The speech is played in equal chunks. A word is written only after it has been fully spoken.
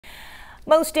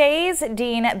Most days,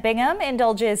 Dean Bingham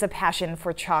indulges a passion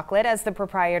for chocolate as the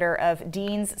proprietor of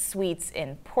Dean's Sweets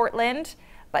in Portland.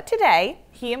 But today,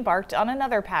 he embarked on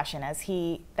another passion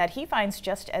that he finds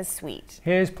just as sweet.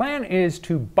 His plan is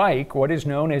to bike what is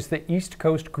known as the East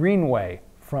Coast Greenway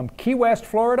from Key West,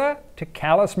 Florida to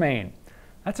Calais, Maine.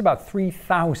 That's about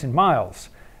 3,000 miles.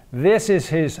 This is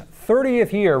his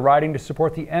 30th year riding to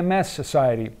support the MS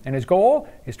Society, and his goal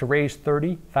is to raise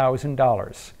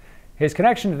 $30,000. His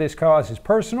connection to this cause is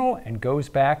personal and goes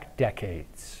back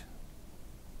decades.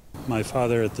 My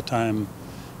father at the time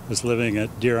was living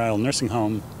at Deer Isle Nursing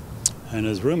Home, and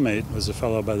his roommate was a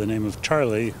fellow by the name of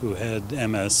Charlie who had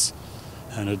MS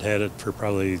and had had it for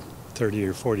probably 30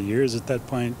 or 40 years at that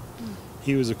point.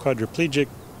 He was a quadriplegic,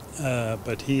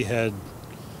 but he had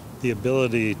the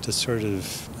ability to sort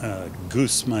of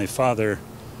goose my father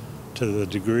to the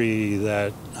degree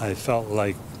that I felt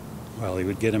like, well, he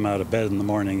would get him out of bed in the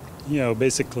morning,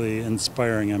 basically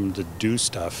inspiring him to do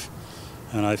stuff.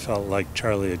 And I felt like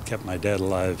Charlie had kept my dad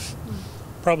alive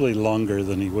probably longer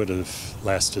than he would have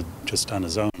lasted just on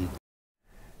his own.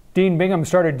 Dean Bingham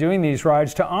started doing these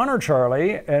rides to honor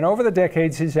Charlie, and over the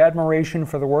decades his admiration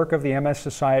for the work of the MS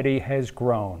Society has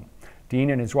grown.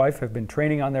 Dean and his wife have been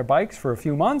training on their bikes for a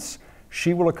few months.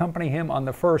 She will accompany him on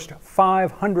the first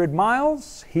 500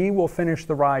 miles. He will finish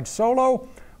the ride solo,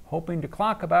 hoping to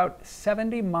clock about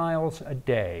 70 miles a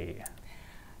day.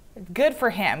 Good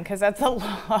for him, because that's a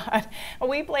lot.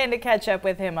 We plan to catch up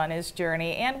with him on his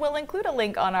journey, and we'll include a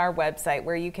link on our website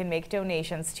where you can make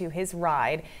donations to his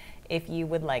ride if you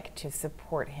would like to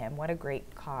support him. What a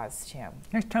great cause, Tim.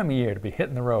 Nice time of year to be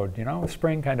hitting the road.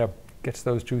 Spring kind of gets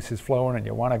those juices flowing and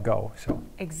you want to go. So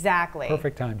exactly.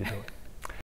 Perfect time to do it.